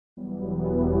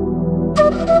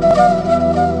தந்தை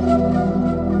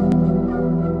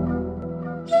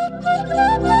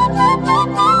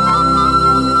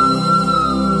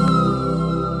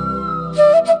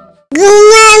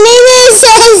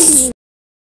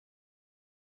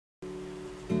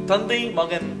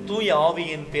மகன் தூய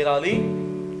ஆவியின் பேராலே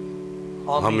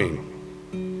ஆமென்.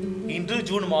 இன்று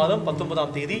ஜூன் மாதம்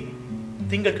 19ஆம் தேதி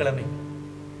திங்கட்கிழமை.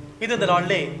 இந்த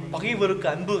நாளிலே பகைவருக்கு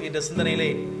அன்பு என்ற சிந்தனையிலே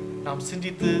நாம்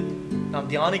சிந்தித்து நாம்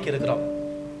தியானிக்க இருக்கிறோம்.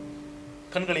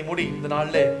 கண்களை மூடி இந்த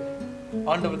நாளில்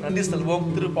ஆண்டவர் நன்றி செல்வோம்.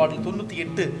 திருப்பாடல்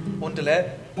 98:1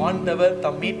 ஆண்டவர்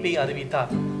தம் மீட்பை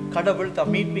அறிவித்தார், கடவுள்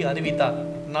தம் மீட்பை அறிவித்தார்.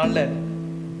 நாளில்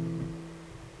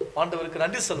ஆண்டவருக்கு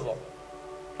நன்றி செல்வோம்,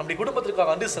 நம்முடைய குடும்பத்திற்காக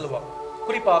நன்றி செல்வோம்,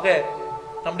 குறிப்பாக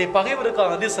நம்முடைய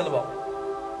பகைவருக்காக நன்றி செல்வோம்.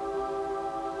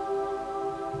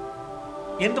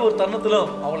 எந்த ஒரு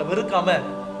தருணத்திலும் அவங்களை வெறுக்காம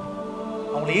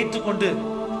அவங்களை ஏற்றுக்கொண்டு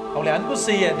அவளை அன்பு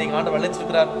செய்ய நீங்க ஆண்டவர்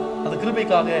அழைச்சிருக்கிறார். அந்த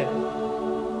கிருபைக்காக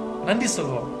நன்றி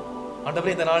சொல்வோம்.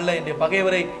 ஆண்டவரே, இந்த நாளில் என்னுடைய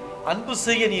பகைவரை அன்பு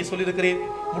செய்ய நீ சொல்லியிருக்கிறேன்,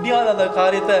 முடியாத அந்த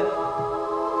காரியத்தை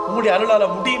உங்களுடைய அருளால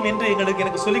முடியும் என்று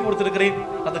எனக்கு சொல்லிக் கொடுத்திருக்கிறேன்.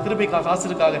 அந்த கிருபைக்காக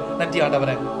ஆசிரியருக்காக நன்றி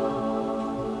ஆண்டவரே.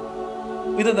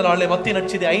 இந்த நாளில் மத்திய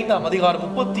நற்செய்தி 5ஆம் அதிகாரம்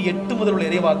 38 முதல் உள்ள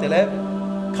இறைவார்த்தையில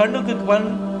கண்ணுக்கு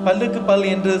கண் பல்லுக்கு பல்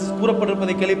என்று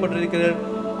கூறப்பட்டிருப்பதை கேள்விப்பட்டிருக்கிறேன்.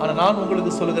 ஆனால் நான்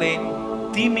உங்களுக்கு சொல்லுகிறேன்,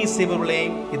 தீமை செய்பவர்களை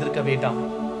எதிர்க்க வேண்டாம்.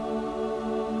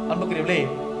 அன்புக்குரியவர்களே,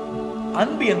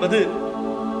 அன்பு என்பது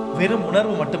வெறும்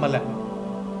உணர்வு மட்டுமல்ல,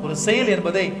 ஒரு செயல்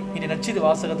என்பதை இந்த நற்செய்தி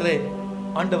வாசகத்திலே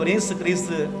ஆண்டவர் இயேசு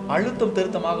கிறிஸ்து அழுத்தம்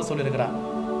திருத்தமாக சொல்லியிருக்கிறார்.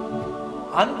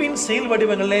 அன்பின் செயல்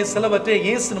வடிவங்களிலே சிலவற்றை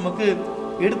இயேசு நமக்கு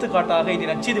எடுத்துக்காட்டாக இந்த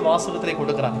நற்செய்தி வாசகத்திலே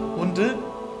கொடுக்கிறார். ஒன்று,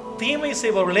 தீமை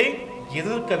செய்பவர்களை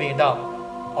எதிர்க்க வேண்டாம்,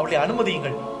 அவர்களை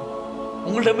அனுமதியுங்கள்.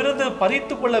 உங்களிடமிருந்து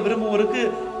பறித்துக் கொள்ள விரும்புவோருக்கு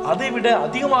அதை விட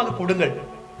அதிகமாக கொடுங்கள்.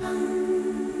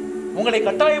 உங்களை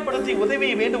கட்டாயப்படுத்தி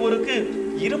உதவியை வேண்டுவோருக்கு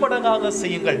 2 மடங்காக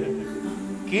செய்யுங்கள்.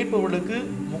 கேட்பவர்களுக்கு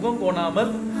முகம்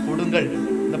கோணாமல் கொடுங்கள்.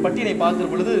 இந்த பட்டியலை பார்க்கிற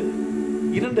பொழுது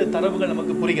 2 தரவுகள்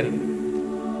நமக்கு புரிகிறது.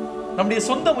 நம்முடைய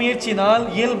சொந்த முயற்சியினால்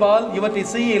இயல்பால் இவற்றை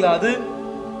செய்ய இயலாது.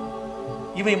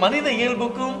 இவை மனித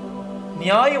இயல்புக்கும்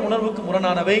நியாய உணர்வுக்கும்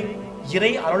முரணானவை.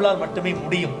 இறை அருளால் மட்டுமே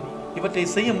முடியும், இவற்றை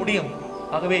செய்ய முடியும்.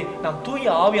 ஆகவே நாம் தூய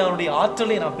ஆவியானுடைய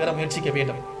ஆற்றலை நாம் பெற முயற்சிக்க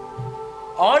வேண்டும்.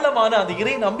 ஆழமான அந்த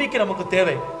இறை நம்பிக்கை நமக்கு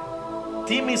தேவை.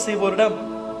 தீமை செய்வோரிடம்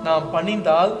நாம்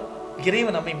பணிந்தால்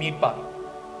இறைவன் நம்மை மீட்பார்.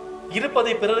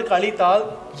 இருப்பதை பிறருக்கு அளித்தால்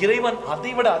இறைவன்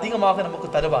அதைவிட அதிகமாக நமக்கு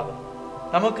தருவார்.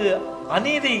 நமக்கு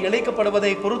அநீதி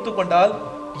இழைக்கப்படுவதை பொறுத்து கொண்டால்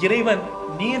இறைவன்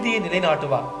நீதியை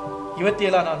நிலைநாட்டுவார்.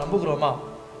 இவற்றையெல்லாம் நாம் நம்புகிறோமா?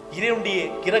 இறைவனுடைய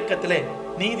இரக்கத்திலே,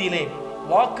 நீதியிலே,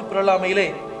 வாக்கு பிறழாமையிலே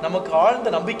நமக்கு ஆழ்ந்த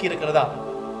நம்பிக்கை இருக்கிறதா?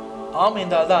 ஆம்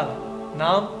என்றால்தான்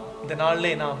நாம் இந்த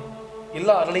நாளிலே நாம்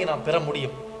எல்லா அருளையும் நாம் பெற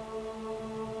முடியும்.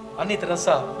 அன்னை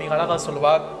தெரசா மிக அழகா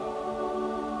சொல்வார்,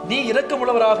 நீ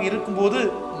இரக்கமுள்ளவராக இருக்கும்போது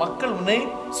மக்கள் உன்னை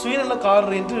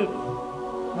சுயநலக்காரர் என்று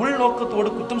உள்நோக்கத்தோடு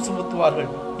குற்றம் சுமத்துவார்கள்.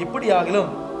 எப்படியாகிலும்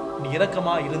நீ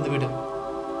இரக்கமா இருந்துவிடு.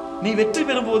 நீ வெற்றி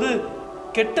பெறும்போது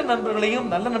கெட்ட நண்பர்களையும்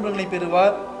நல்ல நண்பர்களை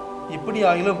பெறுவார்.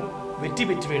 எப்படியாகிலும் வெற்றி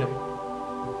பெற்றுவிடும்.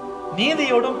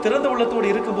 நீதியோடும் திறந்த உள்ளத்தோடு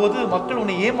இருக்கும்போது மக்கள்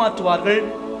உன்னை ஏமாற்றுவார்கள்.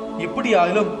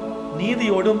 எப்படியாகிலும்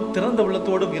நீதியோடும் திறந்த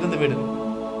உள்ளத்தோடும் இருந்துவிடும்.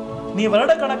 நீ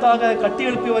வருடக்கணக்காக கட்டி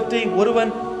எழுப்பியவற்றை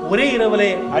ஒருவன் ஒரே இரவிலே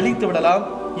அழித்து விடலாம்.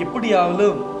 எப்படியாவது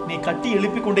நீ கட்டி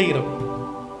எழுப்பிக் கொண்டே இரு.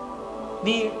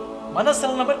 நீ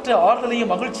மனசலனமற்ற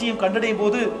ஆறுதலையும் மகிழ்ச்சியும் கண்டடையும்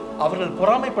போது அவர்கள்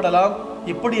பொறாமைப்படலாம்.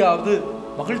 எப்படியாவது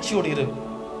மகிழ்ச்சியோடு இரு.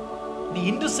 நீ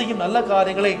இன்று செய்யும் நல்ல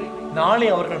காரியங்களை நாளை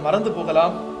அவர்கள் மறந்து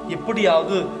போகலாம்.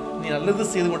 எப்படியாவது நீ நல்லது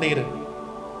செய்து கொண்டே இரு.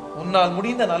 உன்னால்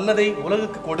முடிந்த நல்லதை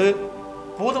உலகுக்கு கொடு,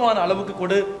 போதுமான அளவுக்கு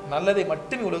கொடு, நல்லதை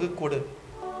மட்டுமே உலகுக்கு கொடு.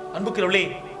 அன்புக்குரியவர்களே,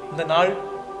 இந்த நாள்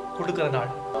கொடுக்கிற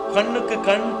நாள். கண்ணுக்கு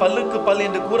கண் பல்லுக்கு பல்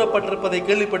என்று கூறப்பட்டிருப்பதை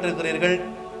கேள்விப்பட்டிருக்கிறீர்கள்.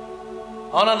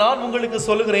 ஆனால் நான் உங்களுக்கு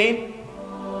சொல்லுகிறேன்,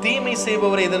 தீமை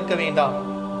செய்பவரை எதிர்க்க வேண்டாம்.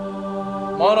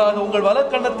 மாறாக உங்கள்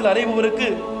வலக்கண்ணத்தில் அறைபவருக்கு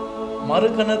மறு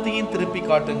கண்ணத்தையும் திருப்பி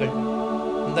காட்டுங்கள்.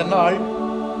 இந்த நாள்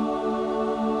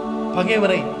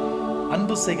பகைவரை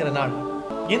அன்பு செய்கிற நாள்.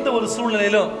 எந்த ஒரு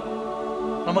சூழ்நிலையிலும்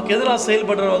நமக்கு எதிராக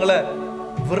செயல்படுறவங்களை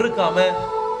வெறுக்காம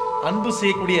அன்பு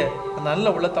செய்யக்கூடிய அந்த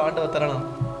நல்ல உள்ளத்தை ஆண்டவர் தரணும்.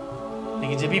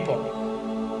 நீங்க ஜெபிப்போம்.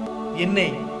 என்னை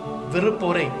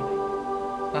வெறுப்போரை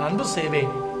நான் அன்பு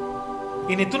செய்வேன்,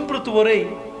 என்னை துன்புறுத்துவோரை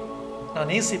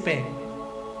நான் நேசிப்பேன்.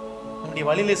 உன்னுடைய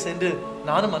வழியிலே சென்று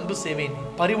நானும் அன்பு செய்வேன்,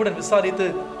 பரிவுடன் விசாரித்து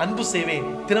அன்பு செய்வேன்,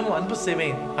 தினமும் அன்பு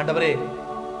செய்வேன். ஆண்டவரே,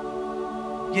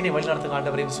 என்னை வழி நடத்துங்க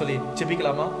ஆண்டவரே என்று சொல்லி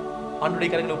ஜெபிக்கலாமா?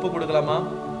 ஆண்டவருடைய கரங்களை ஒப்பு கொடுக்கலாமா?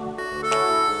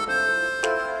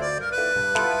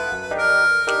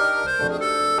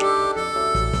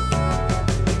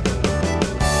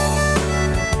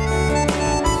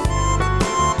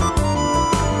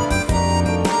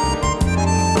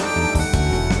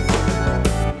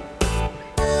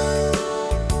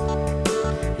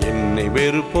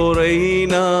 வெறுப்போரை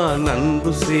நான்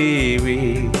அன்பு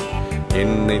செய்வேன்,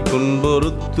 என்னை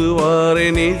துன்புறுத்துவாரை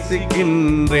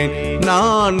நேசிக்கின்றேன்,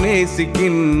 நான்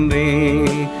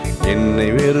நேசிக்கின்றேன். என்னை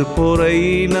வெறுப்போரை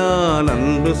நான்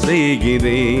அன்பு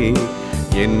செய்கிறேன்,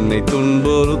 என்னை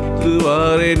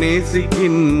துன்புறுத்துவாரை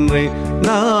நேசிக்கின்றேன்,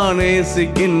 நான்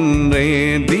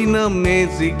நேசிக்கின்றேன், தினம்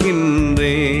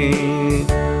நேசிக்கின்றேன்.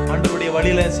 ஆண்டவருடைய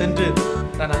வழியில சென்று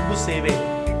நான் அன்பு செய்வேன்.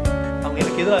 அவங்க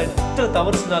எனக்கு எதிராக எத்தனை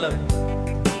தவறு செஞ்சாலும்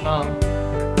நான்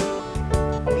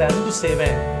அவங்களை அன்பு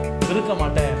செய்வேன், இருக்க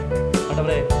மாட்டேன்.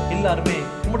 ஆண்டவரே, எல்லாருமே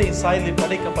உம்முடைய சாயலில்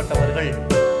படைக்கப்பட்டவர்கள்.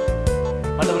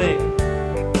 ஆண்டவரே,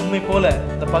 உண்மை போல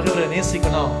இந்த பகைவரை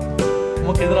நேசிக்கணும்.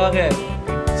 உமக்கு எதிராக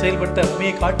செயல்பட்ட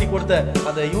உண்மையை காட்டி கொடுத்த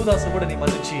அந்த யூதாசை கூட நீ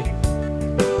மன்னிச்சீர்.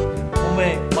 உண்மை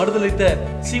மறுதலித்த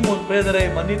சீமோன் பேதரை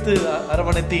மன்னித்து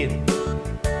அரவணைத்தீர்.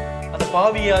 அந்த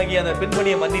பாவியாகி அந்த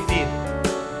பெண்மணியை மன்னித்தீர்.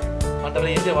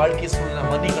 ஆண்டவரை, எந்த வாழ்க்கை சூழ்நிலை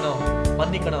மன்னிக்கணும்,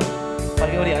 மன்னிக்கணும்,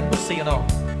 பகைவரை அன்பு செய்யணும்.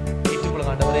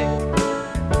 ஏற்றுக்கொள்ளுங்க ஆண்டவரே.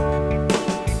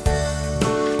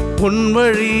 உன்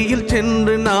வழியில்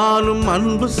சென்று நானும்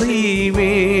அன்பு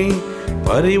செய்வேன்,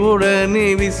 பரிவுடனே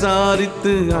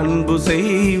விசாரித்து அன்பு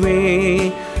செய்வேன்.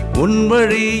 உன்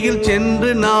வழியில் சென்று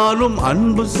நானும்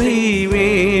அன்பு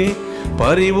செய்வேன்,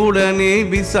 பரிவுடனே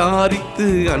விசாரித்து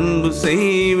அன்பு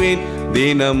செய்வேன்,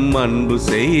 தினம் அன்பு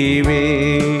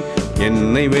செய்வேன்.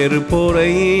 என்னை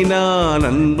வெறுப்போரை நான்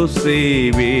அன்பு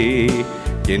செய்வேன்,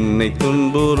 என்னை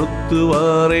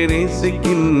துன்புறுத்துவாரை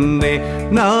நேசிக்கின்றேன்,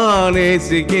 நான்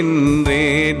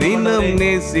நேசிக்கின்றேன், தினம்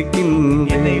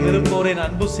நேசிக்கின்றேன். என்னை வெறுப்போரை நான்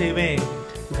அன்பு செய்வேன்,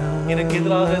 எனக்கு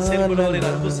எதிராக செயல்படுவதை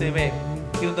நான் அன்பு செய்வேன்.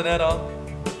 இந்த நேரம்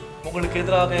உங்களுக்கு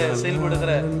எதிராக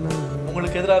செயல்படுகிற,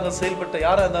 உங்களுக்கு எதிராக செயல்பட்ட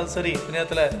யாரா இருந்தாலும் சரி, இந்த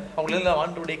நேரத்துல அவங்களெல்லாம்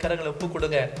ஆண்டவருடைய கரங்களை ஒப்பு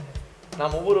கொடுங்க.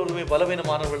 நாம் ஒவ்வொருவருமே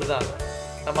பலவீனமானவர்கள் தான்,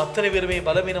 நம்ம அத்தனை பேருமே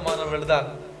பலவீனமானவர்கள் தான்.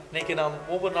 இன்னைக்கு நாம்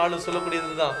ஒவ்வொரு நாளும்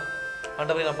சொல்லக்கூடியது தான்,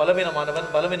 ஆண்டவரே, நான் பலவீனமானவன்,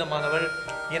 பலவீனமானவள்,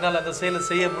 என்னால் அந்த செயலை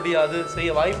செய்ய முடியாது, செய்ய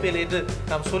வாய்ப்பில்லை என்று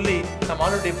நாம் சொல்லி நம்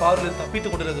ஆண்டவருடைய பார்வையில்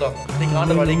தப்பித்துக் கொண்டிருக்கிறோம். இன்னைக்கு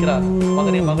ஆண்டவர் அழைக்கிறார்,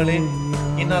 மகனே மகளே,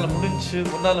 என்னால் முடிஞ்சு,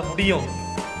 உன்னால முடியும்,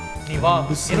 நீ வா,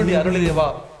 என்னுடைய அருளிலே வா,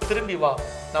 திரும்பி வா,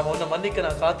 நான் உன்னை மன்னிக்க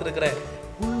நான் காத்திருக்கிறேன்.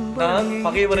 நான்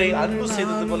பகைவரை அன்பு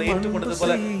செய்தது போல, ஏற்றுக்கொண்டது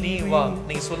போல நீ வா.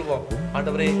 நீங்க சொல்லுவோம்,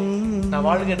 ஆண்டவரே, நான்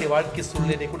வாழ்க என்னுடைய வாழ்க்கை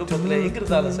சூழ்நிலை, என்னை குடும்பத்துல எங்க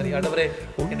இருந்தாலும் சரி, ஆண்டவரே,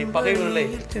 என்னை பகைவர்களை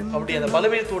அப்படி அந்த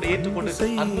பலவீனத்தோடு ஏற்றுக்கொண்டு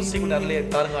அன்பு செய்யக்கூடிய அருளை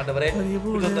தாருங்க ஆண்டவரே.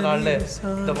 இந்த நாள்ல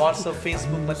இந்த வாட்ஸ்அப்,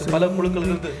 ஃபேஸ்புக் மற்றும் பல குழுக்கள்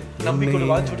இருந்து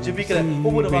நம்பிக்கையோடு வாழ்த்து ஜெபிக்கிற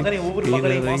ஒவ்வொரு மகனையும் ஒவ்வொரு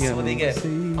மகளையும் ஆசீர்வதிங்க,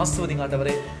 ஆசீர்வதிங்க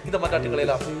ஆண்டவரே. இந்த மன்றாட்டுகளை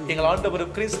எல்லாம் எங்கள்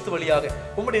ஆண்டவரும் கிறிஸ்து வழியாக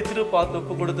உம்முடைய திருப்பாதத்தில்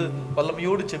ஒப்பு கொடுத்து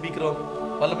வல்லமையோடு ஜெபிக்கிறோம்.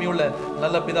 வல்லமையுள்ள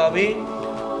நல்ல பிதாவே,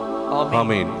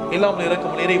 ஆமென். எல்லாம்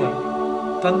இறக்கும் இறைவன்,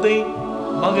 தந்தை,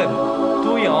 மகன்,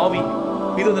 தூய ஆவி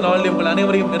இந்த நாளில் உங்கள்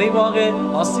அனைவரையும் நிறைவாக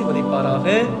ஆசீர்வதிப்பாராக.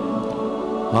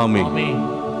 ஆமென். ஆமென்.